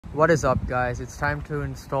What is up, guys? It's time to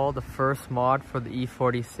install the first mod for the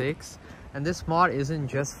E46, and this mod isn't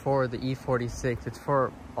just for the E46, it's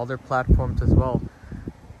for other platforms as well.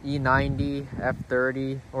 E90,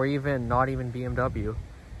 F30, or even not even BMW.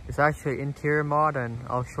 It's actually an interior mod, and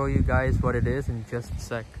I'll show you guys what it is in just a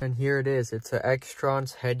sec. And here it is. It's an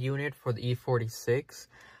Extron's head unit for the E46.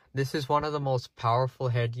 This is one of the most powerful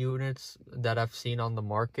head units that I've seen on the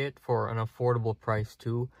market for an affordable price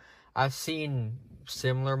too. I've seen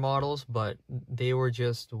similar models, but they were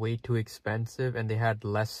just way too expensive and they had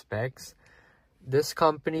less specs. This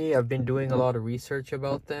company, I've been doing a lot of research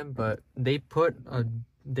about them, but they put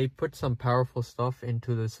some powerful stuff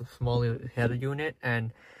into this small head unit,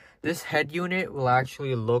 and this head unit will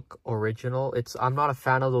actually look original. I'm not a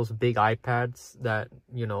fan of those big iPads that,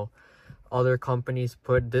 you know, other companies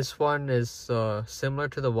put. This one is similar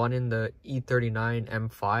to the one in the E39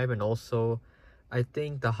 M5, and also I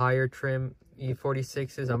think the higher trim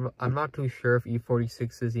E46s. I'm not too sure if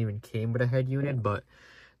E46s even came with a head unit, but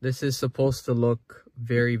this is supposed to look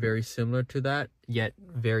very, very similar to that, yet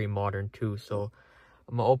very modern too. So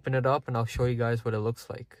I'm gonna open it up and I'll show you guys what it looks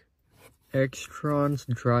like. Extron's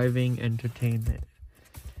Driving Entertainment.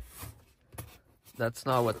 That's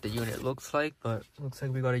not what the unit looks like, but looks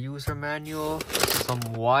like we got a user manual, some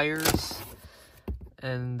wires,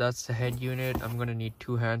 and that's the head unit. I'm gonna need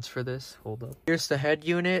 2 hands for this. Hold up. Here's the head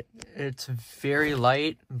unit. It's very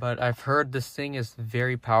light, but I've heard this thing is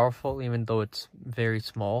very powerful even though it's very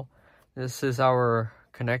small. This is our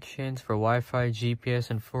connections for Wi-Fi, GPS,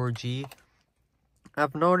 and 4G.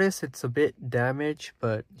 I've noticed it's a bit damaged,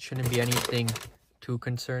 but shouldn't be anything too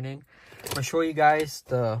concerning. I'll show you guys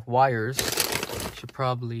the wires. Should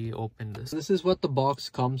probably open this. This is what the box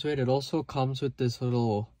comes with. It also comes with this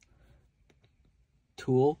little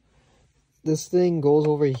tool. This thing goes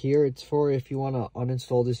over here. It's for if you want to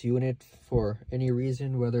uninstall this unit for any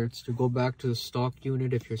reason, whether it's to go back to the stock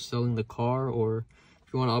unit if you're selling the car, or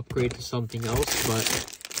if you want to upgrade to something else.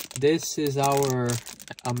 But this is our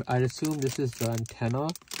I'd assume this is the antenna.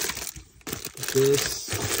 This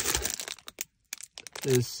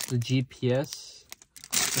is the GPS,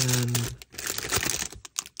 and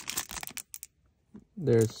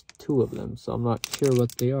there's 2 of them, so I'm not sure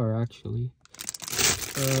what they are actually.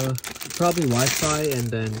 Probably Wi-Fi, and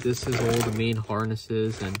then this is all the main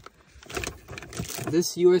harnesses, and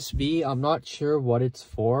this USB, I'm not sure what it's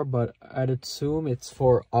for, but I'd assume it's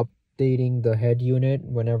for updating the head unit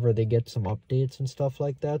whenever they get some updates and stuff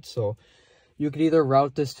like that. So you could either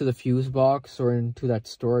route this to the fuse box or into that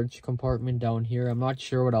storage compartment down here. I'm not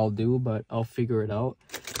sure what I'll do, but I'll figure it out.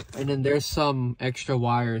 And then there's some extra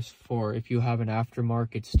wires for if you have an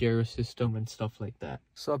aftermarket stereo system and stuff like that.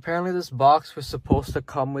 So apparently this box was supposed to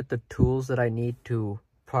come with the tools that I need to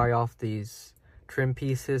pry off these trim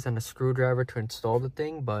pieces and a screwdriver to install the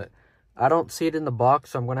thing, but I don't see it in the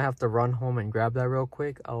box, so I'm gonna have to run home and grab that real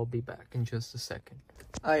quick. I'll be back in just a second.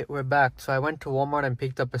 Alright, we're back. So I went to Walmart and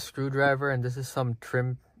picked up a screwdriver, and this is some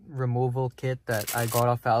trim removal kit that I got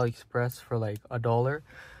off AliExpress for like $1.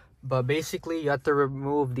 But basically you have to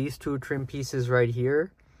remove these 2 trim pieces right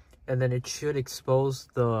here, and then it should expose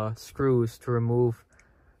the screws to remove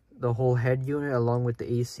the whole head unit along with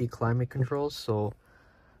the AC climate controls. So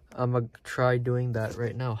I'm gonna try doing that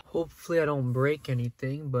right now. Hopefully I don't break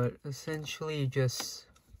anything, but essentially you just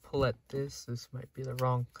pull at this. This might be the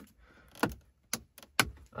wrong,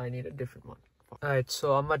 I need a different one. Alright,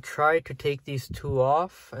 so I'm gonna try to take these 2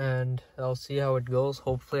 off and I'll see how it goes.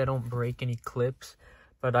 Hopefully I don't break any clips,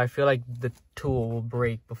 but I feel like the tool will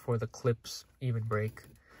break before the clips even break.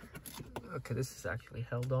 Okay, this is actually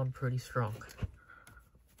held on pretty strong.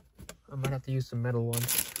 I might have to use the metal one.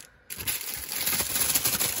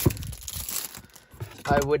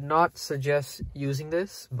 I would not suggest using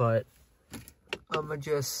this, but I'm gonna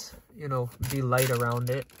just, you know, be light around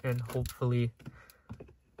it and hopefully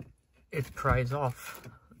it pries off.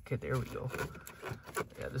 Okay, there we go.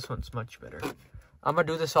 Yeah, this one's much better. I'm gonna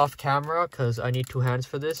do this off camera because I need 2 hands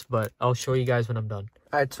for this, but I'll show you guys when I'm done.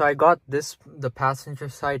 Alright, so I got the passenger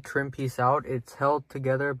side trim piece out. It's held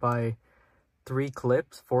together by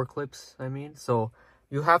 4 clips, I mean. So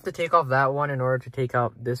you have to take off that one in order to take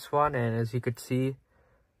out this one, and as you could see,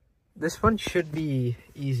 this one should be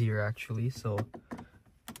easier actually. So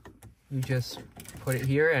you just put it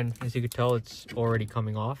here, and as you can tell, it's already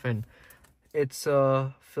coming off, and it's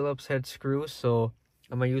a Phillips head screw. So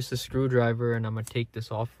I'm gonna use the screwdriver and I'm gonna take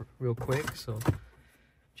this off real quick. So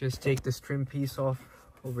just take this trim piece off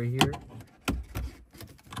over here.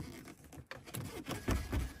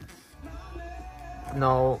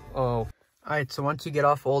 No, oh. Alright, so once you get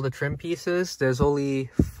off all the trim pieces, there's only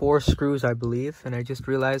 4 screws, I believe, and I just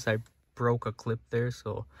realized I broke a clip there,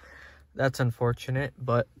 so that's unfortunate.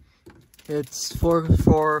 But it's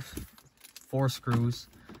four screws,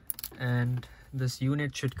 and this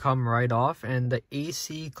unit should come right off. And the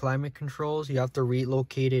AC climate controls, you have to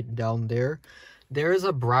relocate it down there. There is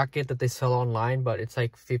a bracket that they sell online, but it's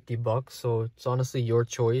like 50 bucks, so it's honestly your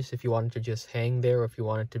choice if you want it to just hang there or if you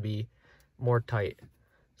want it to be more tight.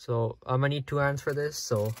 So I'm gonna need 2 hands for this,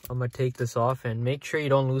 so I'm gonna take this off, and make sure you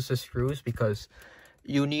don't lose the screws because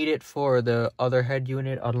you need it for the other head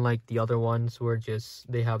unit, unlike the other ones where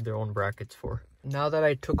they have their own brackets for. Now that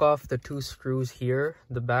I took off the 2 screws here,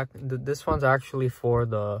 this one's actually for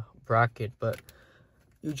the bracket, but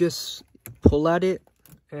you just pull at it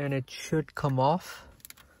and it should come off.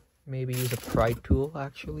 Maybe use a pry tool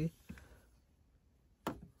actually.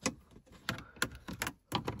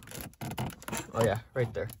 Oh yeah,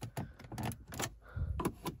 right there.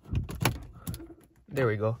 There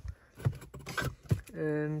we go.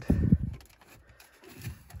 And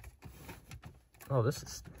oh, this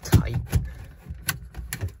is tight.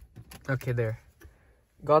 Okay, there.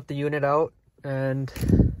 Got the unit out, and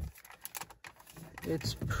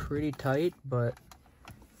it's pretty tight, but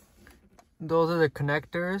those are the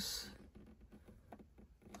connectors.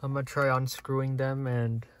 I'm gonna try unscrewing them,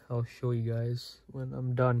 and I'll show you guys when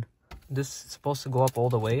I'm done. This is supposed to go up all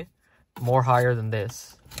the way, more higher than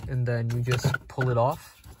this, and then you just pull it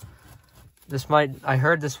off. I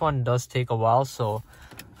heard this one does take a while, so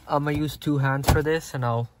I'm gonna use 2 hands for this, and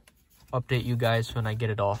I'll update you guys when I get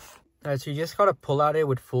it off. Alright, so you just gotta pull at it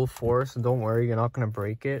with full force, and don't worry, you're not gonna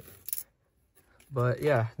break it. But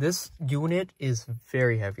yeah, this unit is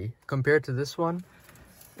very heavy compared to this one.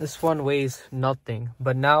 This one weighs nothing,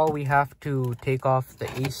 but now we have to take off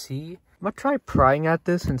the AC. I'm gonna try prying at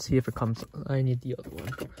this and see if it comes. I need the other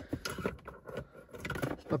one.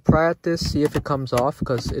 I'll pry at this, see if it comes off,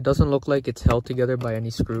 because it doesn't look like it's held together by any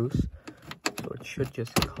screws. So it should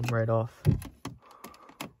just come right off.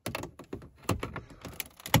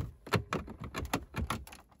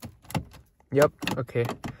 Yep, okay.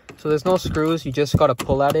 So there's no screws, you just gotta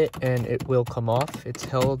pull at it and it will come off. It's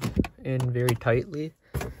held in very tightly.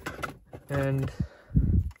 And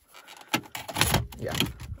yeah,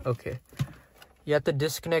 okay. You have to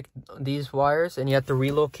disconnect these wires and you have to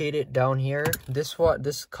relocate it down here. This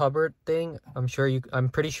cupboard thing, I'm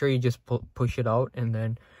pretty sure you just push it out, and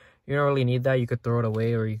then you don't really need that. You could throw it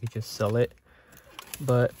away or you could just sell it.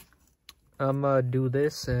 But I'm gonna do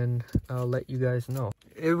this and I'll let you guys know.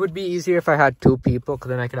 It would be easier if I had 2 people, because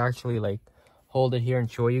then I could actually like hold it here and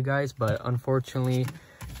show you guys. But unfortunately,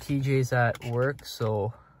 TJ's at work,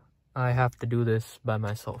 so I have to do this by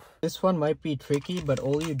myself. This one might be tricky, but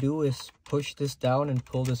all you do is push this down and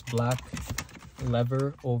pull this black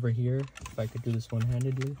lever over here. If I could do this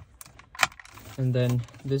one-handedly. And then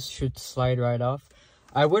this should slide right off.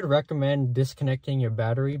 I would recommend disconnecting your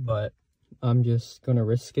battery, but I'm just gonna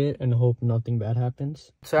risk it and hope nothing bad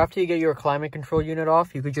happens. So after you get your climate control unit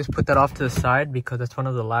off, you could just put that off to the side because that's one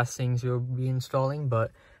of the last things you'll be installing.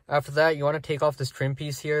 But after that, you want to take off this trim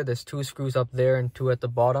piece here. There's 2 screws up there and 2 at the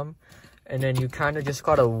bottom. And then you kind of just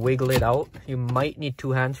gotta wiggle it out. You might need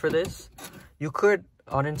 2 hands for this. You could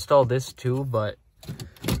uninstall this too, but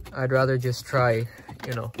I'd rather just try,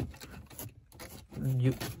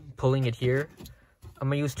 pulling it here. I'm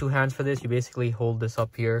gonna use 2 hands for this. You basically hold this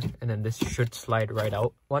up here, and then this should slide right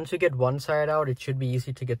out. Once you get one side out, it should be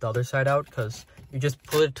easy to get the other side out, because you just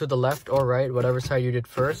pull it to the left or right, whatever side you did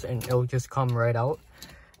first, and it'll just come right out.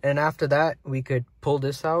 And after that, we could pull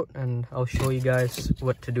this out, and I'll show you guys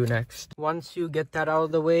what to do next. Once you get that out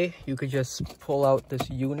of the way, you could just pull out this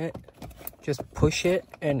unit. Just push it,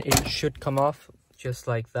 and it should come off just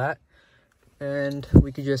like that. And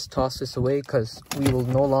we could just toss this away because we will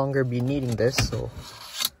no longer be needing this. So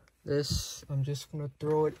this, I'm just gonna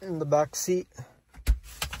throw it in the back seat.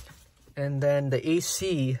 And then the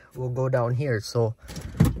AC will go down here. So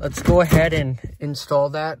let's go ahead and install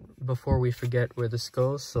that before we forget where this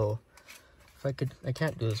goes. So if I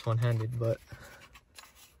can't do this one-handed, but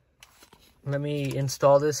let me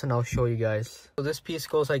install this and I'll show you guys. So this piece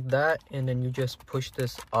goes like that, and then you just push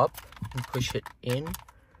this up and push it in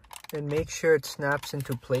and make sure it snaps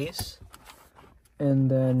into place. And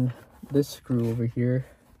then this screw over here,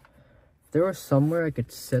 if there was somewhere I could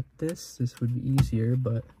set this would be easier,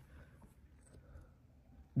 but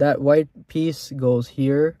that white piece goes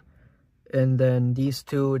here, and then these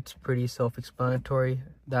 2, it's pretty self-explanatory.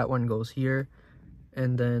 That one goes here,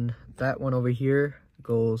 and then that one over here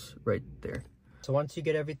goes right there. So once you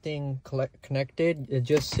get everything connected, it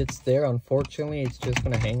just sits there. Unfortunately, it's just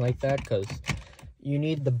gonna hang like that because you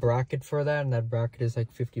need the bracket for that, and that bracket is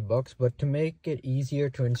like 50 bucks. But to make it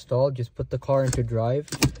easier to install, just put the car into drive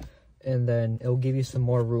and then it'll give you some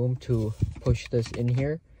more room to push this in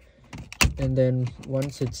here. And then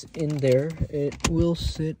once it's in there, it will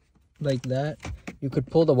sit like that. You could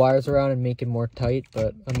pull the wires around and make it more tight,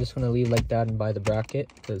 but I'm just going to leave like that and buy the bracket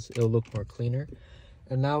because it'll look more cleaner.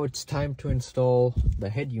 And now it's time to install the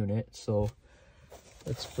head unit. So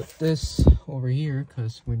let's put this over here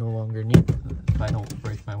because we no longer need it if I don't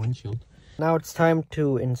break my windshield. Now it's time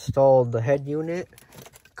to install the head unit.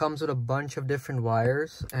 It comes with a bunch of different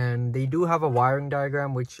wires, and they do have a wiring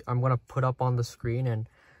diagram which I'm going to put up on the screen, and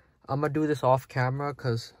I'm going to do this off camera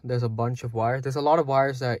because there's a bunch of wires. There's a lot of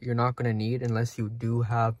wires that you're not going to need unless you do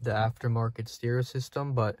have the aftermarket stereo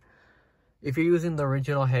system, but if you're using the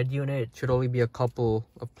original head unit, it should only be a couple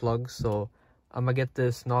of plugs. So I'm going to get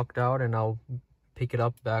this knocked out and I'll pick it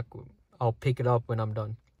up when I'm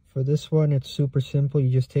done. For this one, it's super simple. You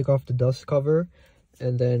just take off the dust cover,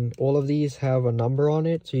 and then all of these have a number on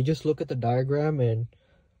it. So you just look at the diagram and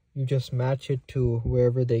you just match it to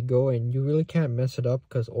wherever they go, and you really can't mess it up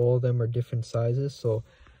because all of them are different sizes. So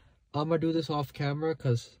I'm gonna do this off camera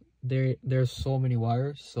because there's so many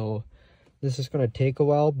wires. So this is gonna take a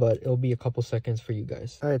while, but it'll be a couple seconds for you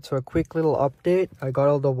guys. All right, so a quick little update. I got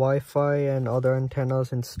all the Wi-Fi and other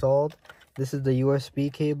antennas installed. This is the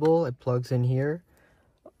USB cable. It plugs in here.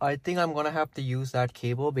 I think I'm gonna have to use that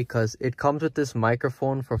cable because it comes with this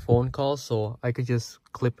microphone for phone calls, so I could just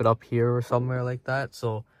clip it up here or somewhere like that.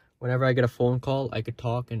 So whenever I get a phone call, I could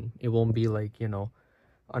talk and it won't be like, you know,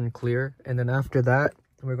 unclear. And then after that,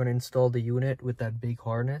 we're gonna install the unit with that big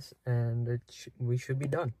harness, and we should be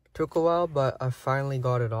done. Took a while, but I finally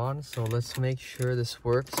got it on. So let's make sure this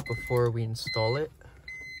works before we install it.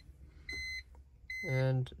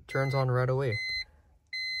 And it turns on right away.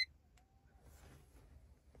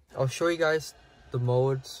 I'll show you guys the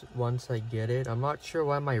modes once I get it. I'm not sure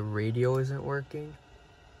why my radio isn't working,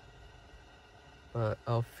 but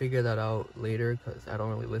I'll figure that out later because I don't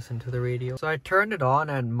really listen to the radio. So I turned it on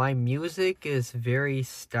and my music is very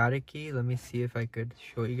staticky. Let me see if I could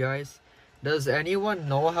show you guys. Does anyone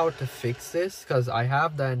know how to fix this? Because I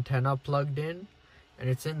have the antenna plugged in and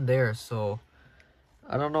it's in there, so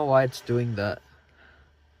I don't know why it's doing that.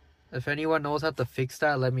 If anyone knows how to fix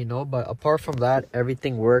that, let me know. But apart from that,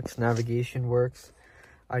 everything works. Navigation works.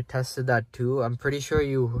 I tested that too. I'm pretty sure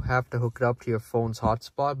you have to hook it up to your phone's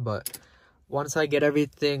hotspot. But once I get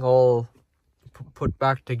everything all put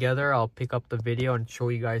back together, I'll pick up the video and show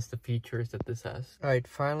you guys the features that this has. Alright,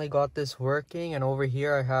 finally got this working. And over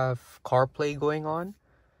here I have CarPlay going on.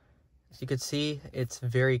 As you can see, it's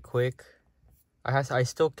very quick. I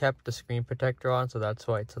still kept the screen protector on, so that's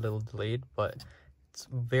why it's a little delayed. But it's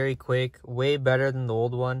very quick, way better than the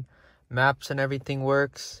old one. Maps and everything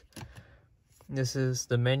works. This is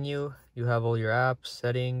the menu. You have all your apps,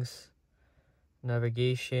 settings,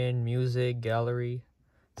 navigation, music, gallery.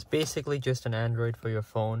 It's basically just an Android for your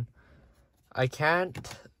phone. I can't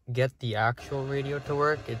get the actual radio to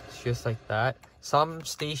work. It's just like that. Some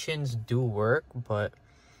stations do work, but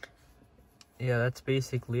yeah, that's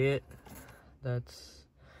basically it. I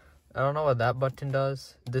don't know what that button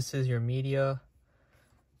does. This is your media.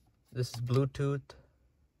 This is Bluetooth.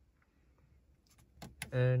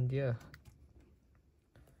 And yeah,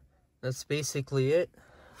 that's basically it.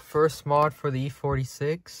 First mod for the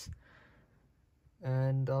E46.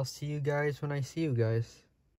 And I'll see you guys when I see you guys.